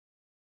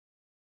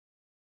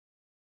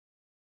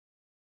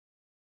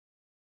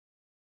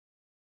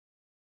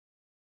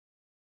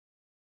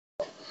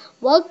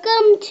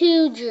Welcome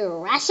to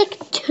Jurassic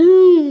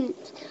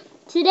Tunes.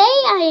 Today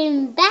I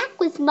am back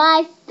with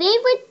my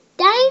favorite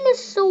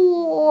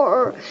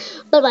dinosaur.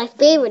 But my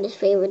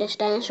favorite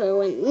dinosaur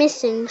went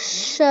missing,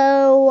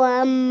 so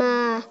I'm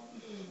gonna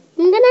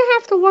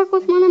have to work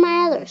with one of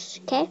my others,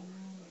 okay?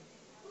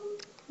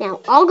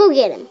 Now I'll go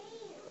get him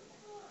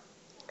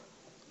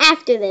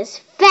after this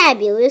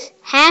fabulous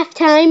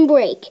halftime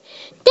break.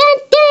 Dun,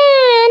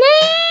 dun,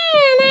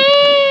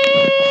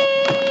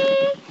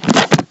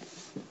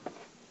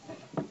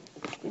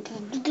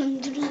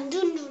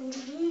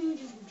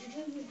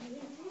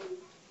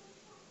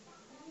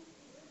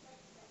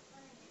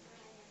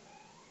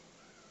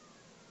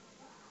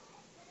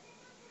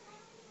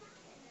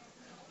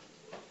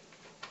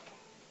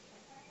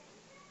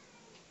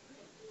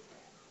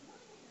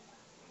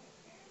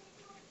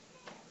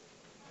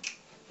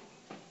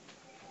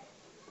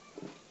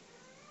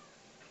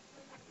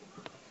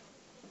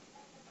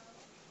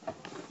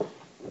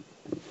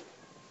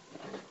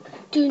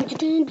 dun, dun, dun,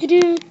 dun,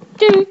 dun,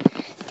 dun.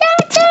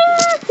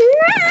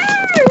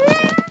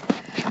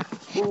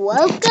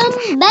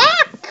 Welcome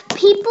back,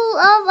 people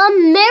of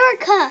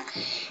America,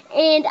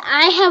 and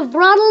I have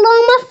brought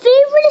along my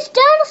favorite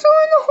dinosaur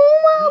in the whole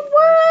wide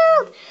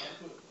world.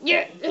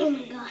 Yeah. Oh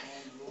my god.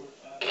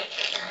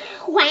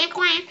 Quack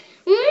quack.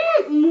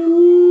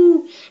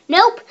 Moo.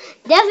 Nope,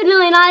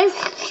 definitely not.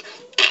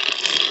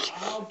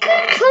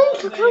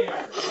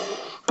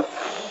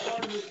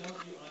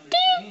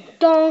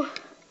 Dong.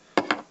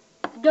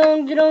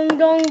 Dong dong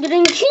dong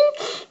dong ching.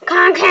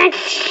 Contact.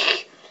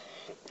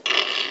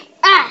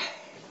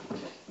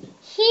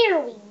 Here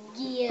we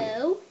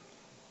go.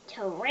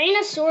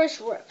 Tyrannosaurus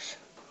Rex.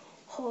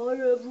 Hi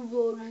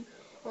everybody,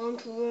 I'm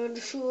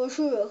Tyrannosaurus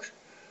Rex,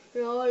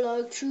 and I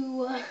like to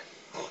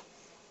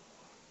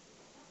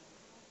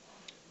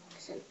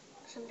listen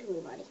to me,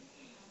 buddy.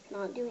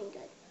 Not doing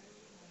good.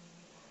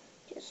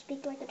 Just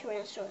speak like a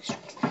Tyrannosaurus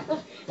Rex.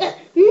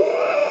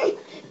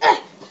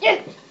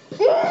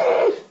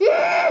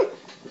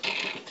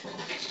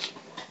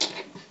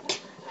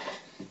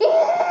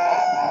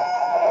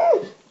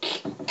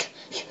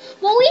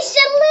 Will we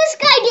settle this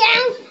guy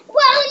down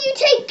while you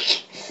take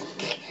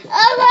a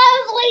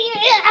lovely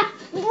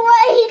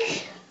break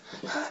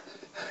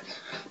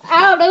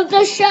out of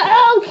the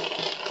show?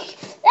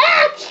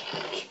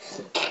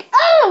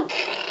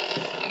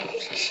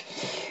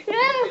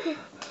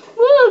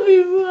 We'll be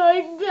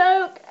right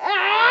back.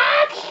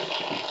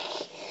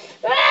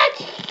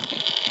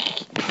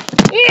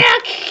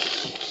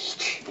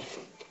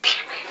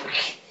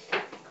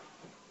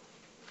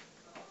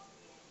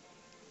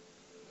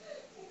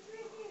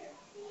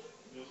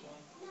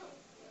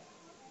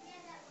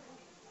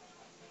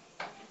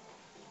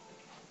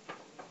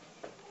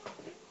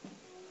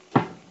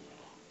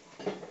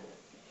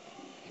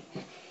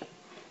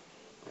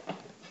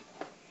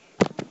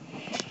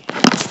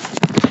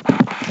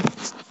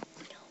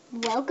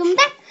 Welcome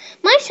back.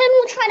 My son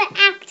will try to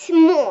act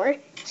more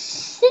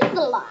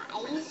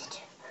civilized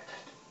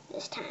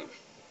this time.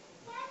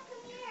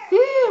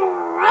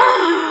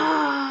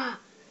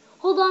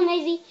 Hold on,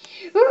 Maisie.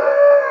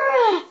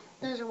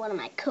 Those are one of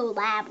my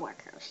collab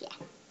workers, yeah.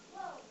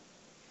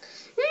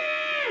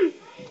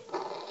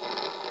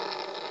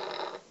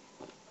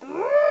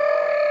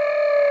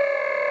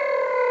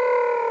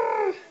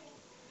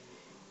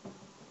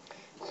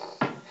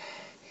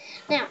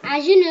 Now,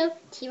 as you know,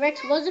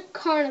 T-Rex was a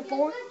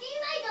carnivore.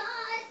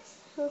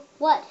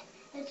 What?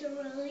 It's a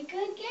really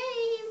good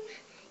game.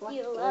 What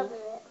You game? love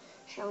it.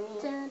 Show me.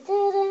 Dun,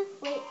 dun, dun.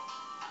 Wait.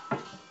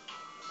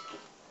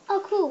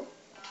 Oh, cool.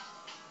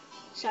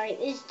 Sorry,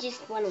 it's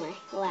just one of my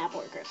lab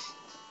workers.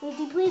 Would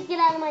you please get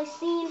out of my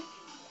scene?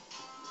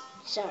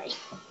 Sorry.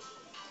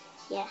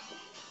 Yeah.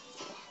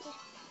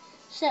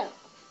 So,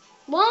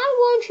 why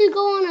won't you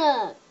go on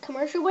a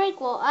commercial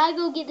break while I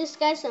go get this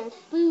guy some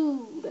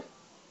food?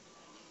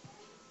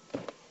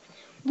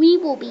 We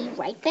will be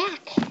right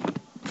back.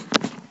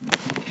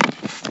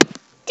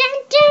 Dun,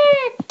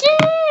 dun,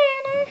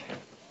 dun.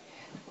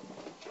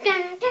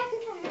 Dun, dun,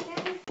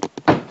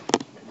 dun.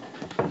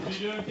 What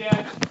you doing,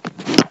 Cat?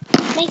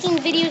 Making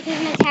videos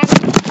with my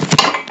tablet.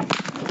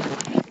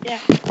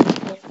 Yeah.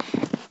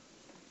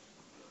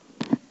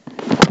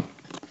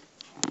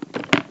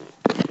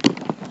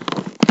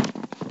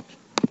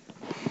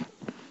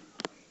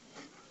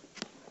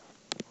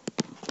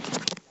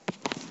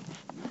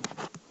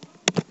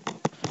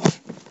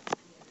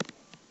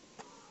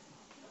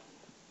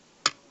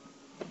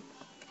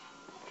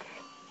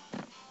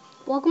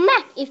 Welcome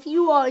back. If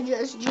you are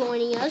just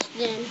joining us,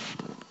 then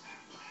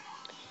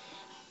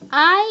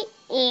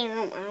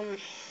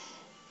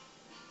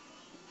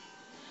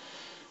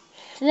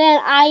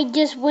I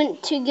just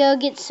went to go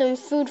get some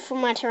food for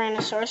my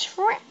Tyrannosaurus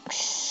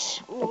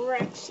Rex.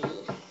 Rexy.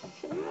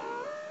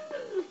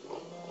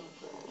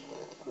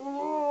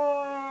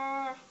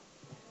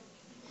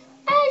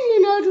 As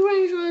you know,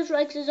 Tyrannosaurus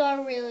Rexes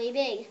are really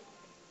big.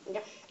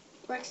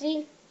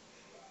 Rexy,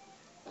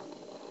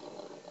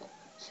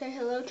 say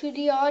hello to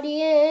the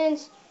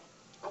audience.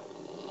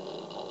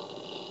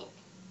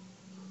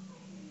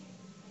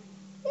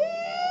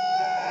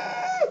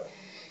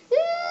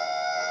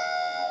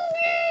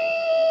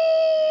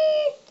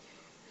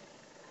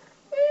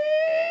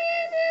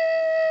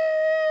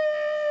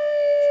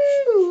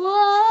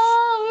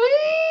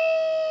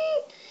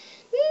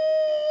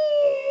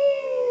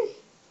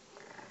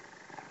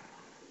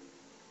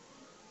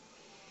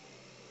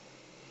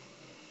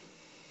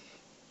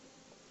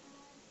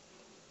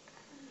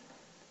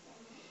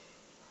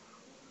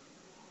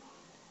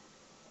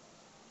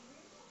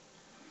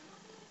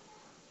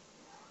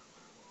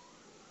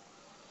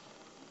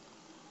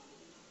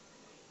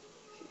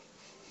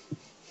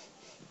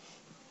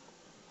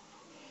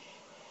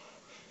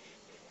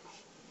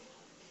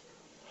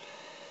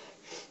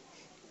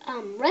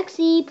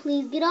 Rexy,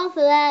 please get off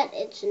of that.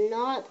 It's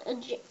not a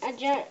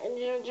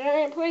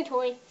giant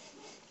toy.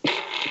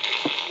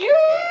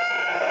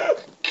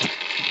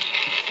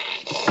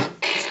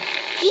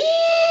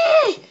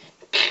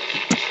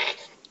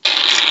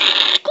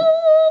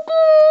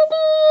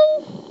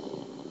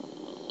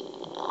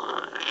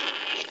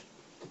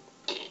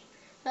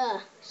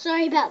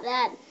 Sorry about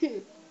that.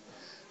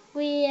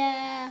 We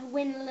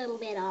went a little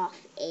bit off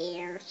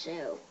air,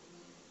 so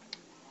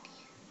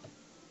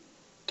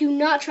do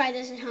not try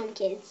this at home,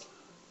 kids.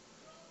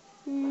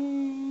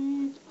 Goodness.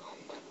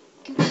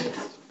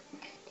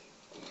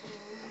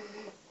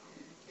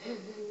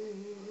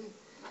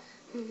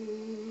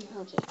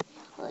 Okay,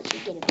 I'll let you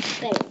get a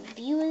better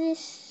view of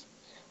this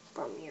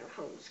from your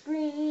home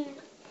screen.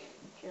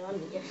 Here, let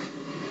me just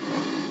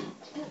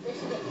move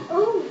this bit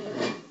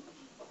over.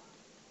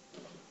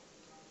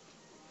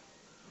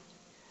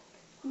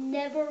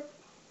 Never,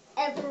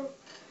 ever,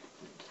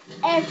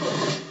 ever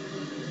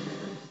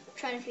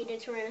try to feed a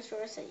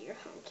Tyrannosaurus at your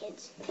home,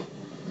 kids.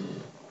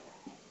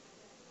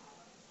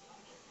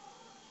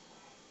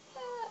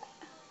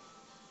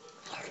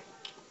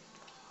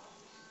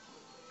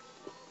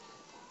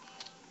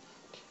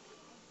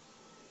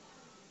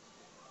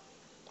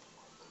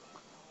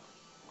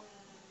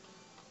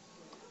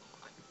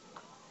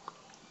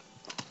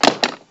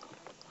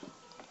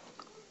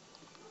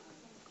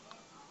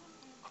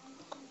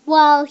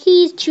 While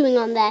he's chewing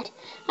on that,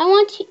 I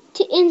want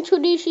to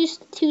introduce you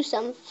to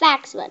some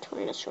facts about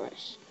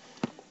Tyrannosaurus.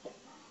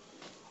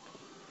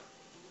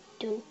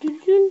 Dun, dun,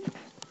 dun.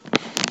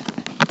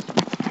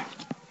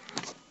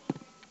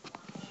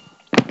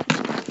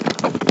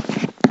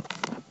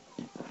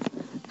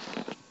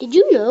 Did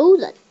you know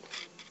that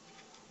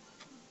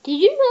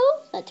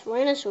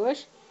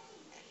Tyrannosaurus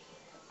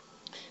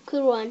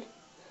could run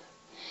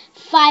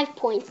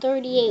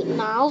 5.38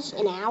 miles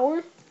an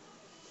hour?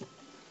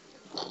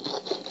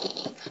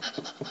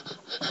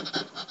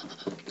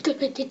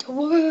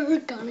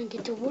 Gonna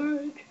get to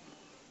work.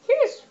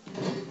 Here's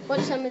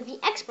what some of the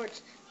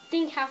experts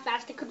think how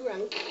fast it could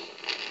run.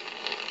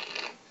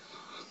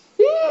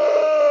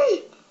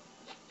 He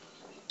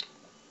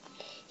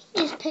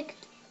just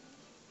picked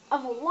a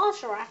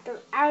velociraptor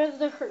out of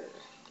the herd.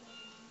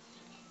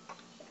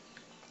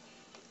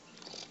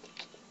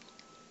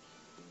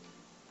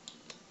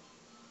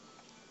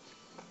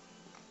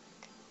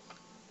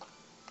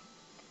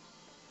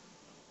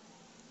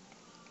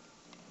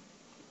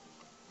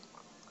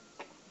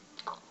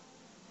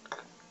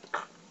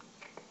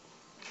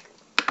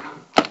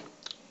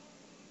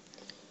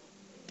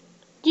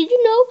 Did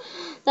you know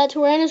that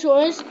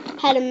Tyrannosaurus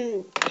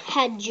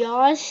had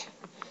jaws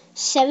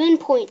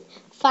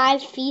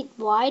 7.5 feet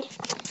wide?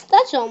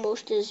 That's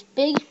almost as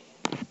big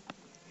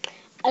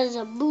as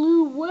a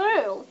blue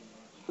whale.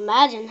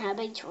 Imagine how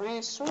big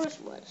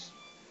Tyrannosaurus was.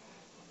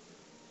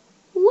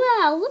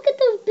 Wow, look at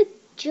those big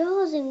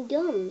jaws and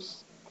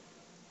gums.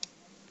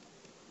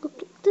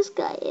 Look, this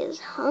guy is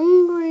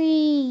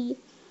hungry.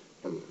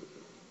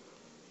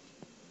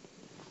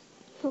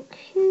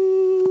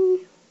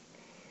 Okay.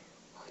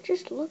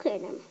 Just look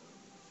at him.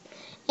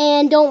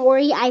 And don't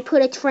worry, I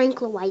put a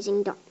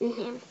tranquilizing dart in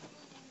him.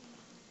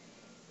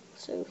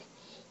 So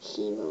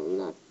he will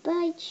not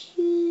bite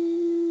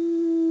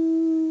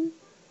you.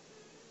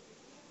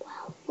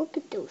 Wow, look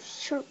at those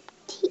sharp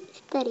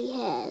teeth that he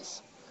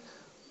has.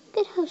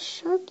 Look at how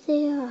sharp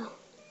they are.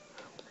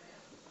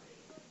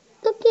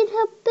 Look at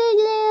how big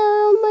they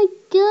are. Oh my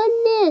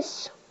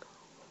goodness.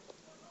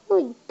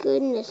 Oh my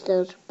goodness,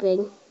 those are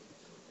big.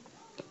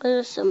 Those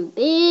are some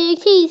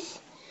big teeth.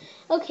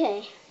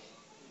 Okay.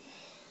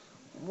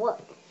 What?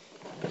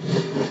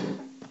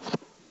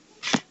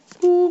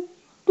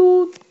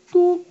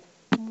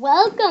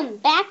 Welcome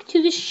back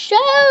to the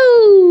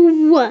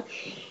show.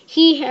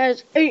 He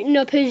has eaten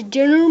up his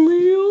dinner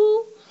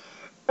meal,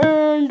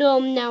 and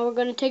now we're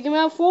gonna take him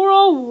out for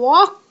a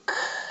walk,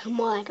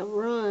 more like a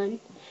run.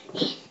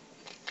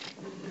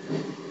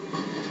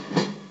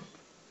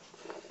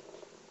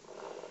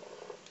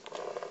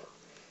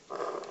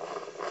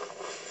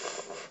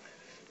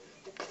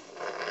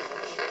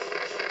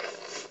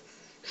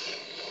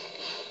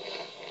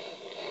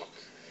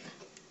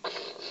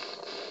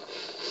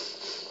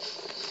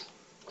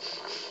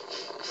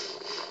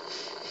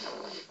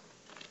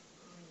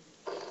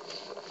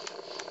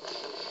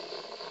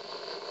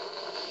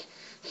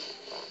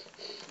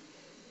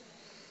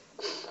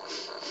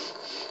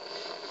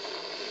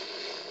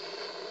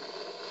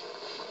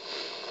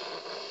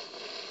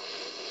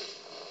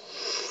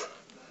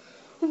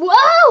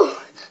 Whoa!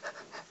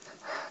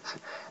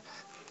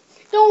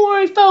 Don't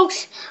worry,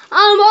 folks.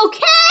 I'm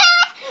okay.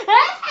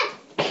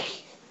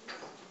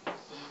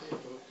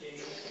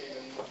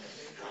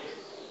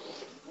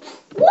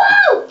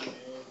 Whoa!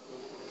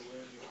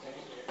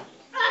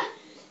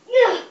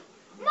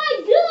 My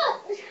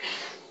God!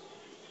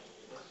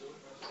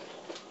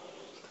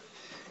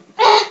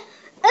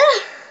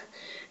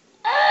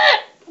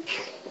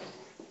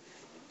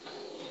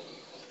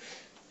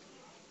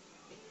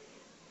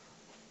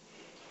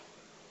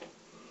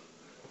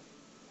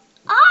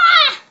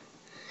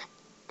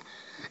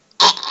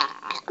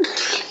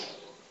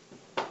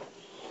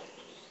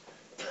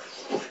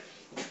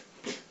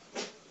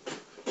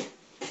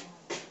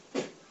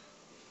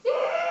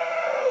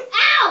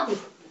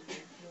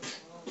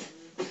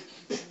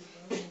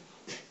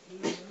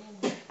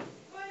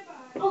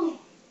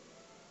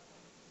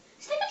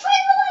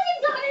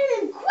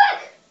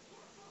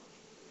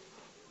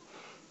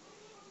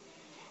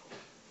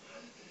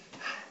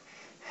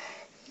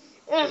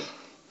 Well,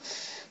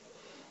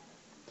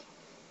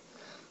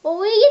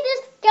 we get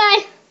this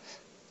guy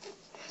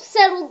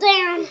settled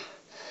down.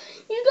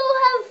 You go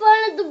have fun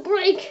at the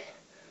break.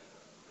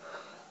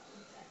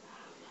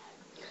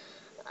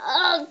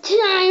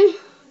 Time.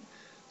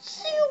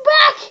 See you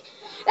back.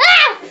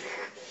 Ah!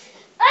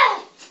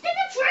 Ah! Stick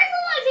a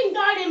tranquilizer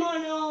got him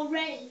on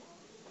already.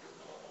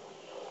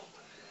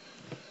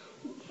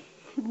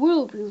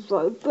 We'll be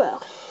right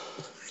back.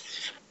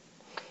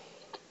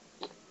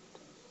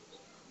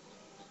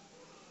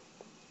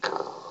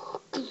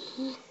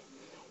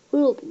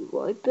 We'll be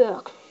right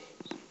back.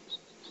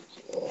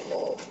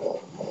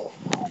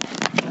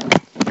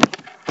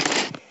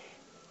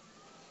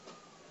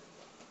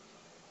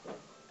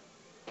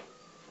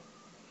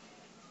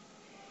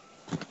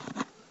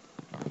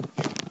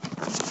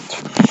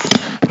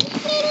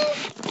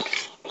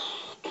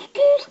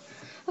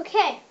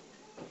 Okay.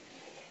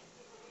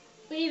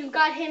 We've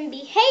got him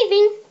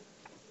behaving,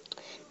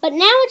 but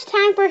now it's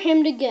time for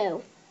him to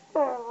go.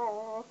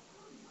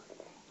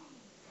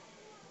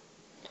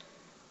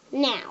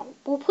 Now,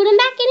 we'll put him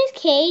back in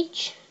his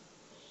cage.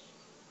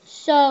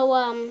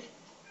 So,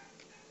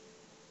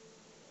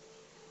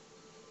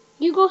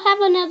 you go have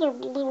another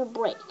little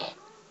break.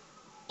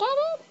 Got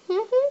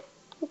it?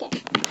 Okay.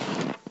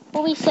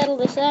 While we settle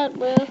this out,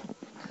 we'll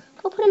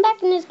go put him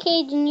back in his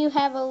cage and you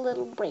have a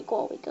little break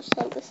while we go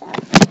settle this out.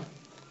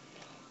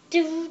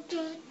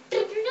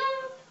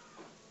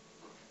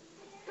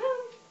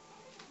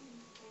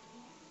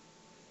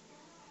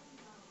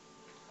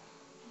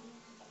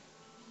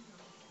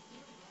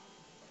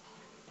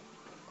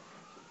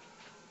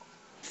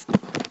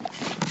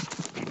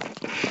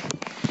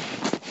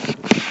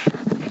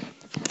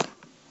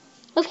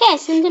 Okay, I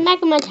sent him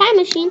back in my time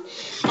machine.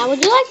 Now,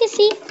 would you like to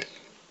see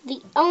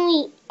the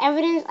only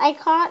evidence I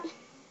caught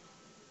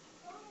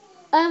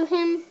of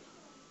him?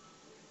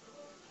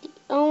 The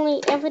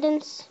only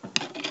evidence?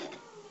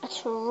 A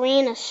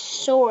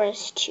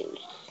Tyrannosaurus tooth.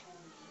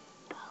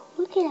 Oh,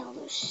 look at all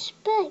those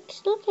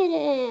spikes. Look at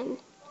him.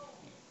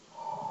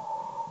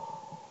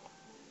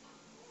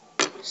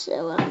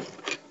 So,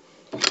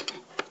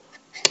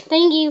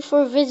 thank you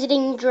for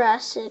visiting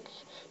JurCASHic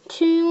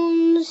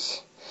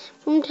Tunes.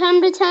 From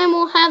time to time,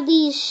 we'll have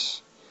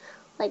these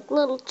like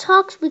little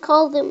talks. We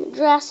call them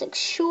JurCASHic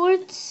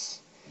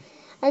Shorts,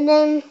 and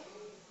then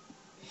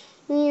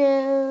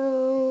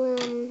then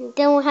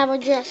we'll have our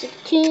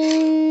JurCASHic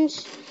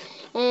Tunes.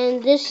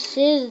 And this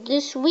is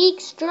this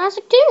week's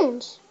JurCASHic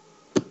Tunes.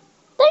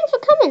 Thanks for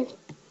coming.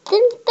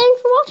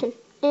 Thanks for watching.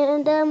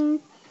 And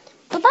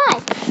bye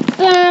bye.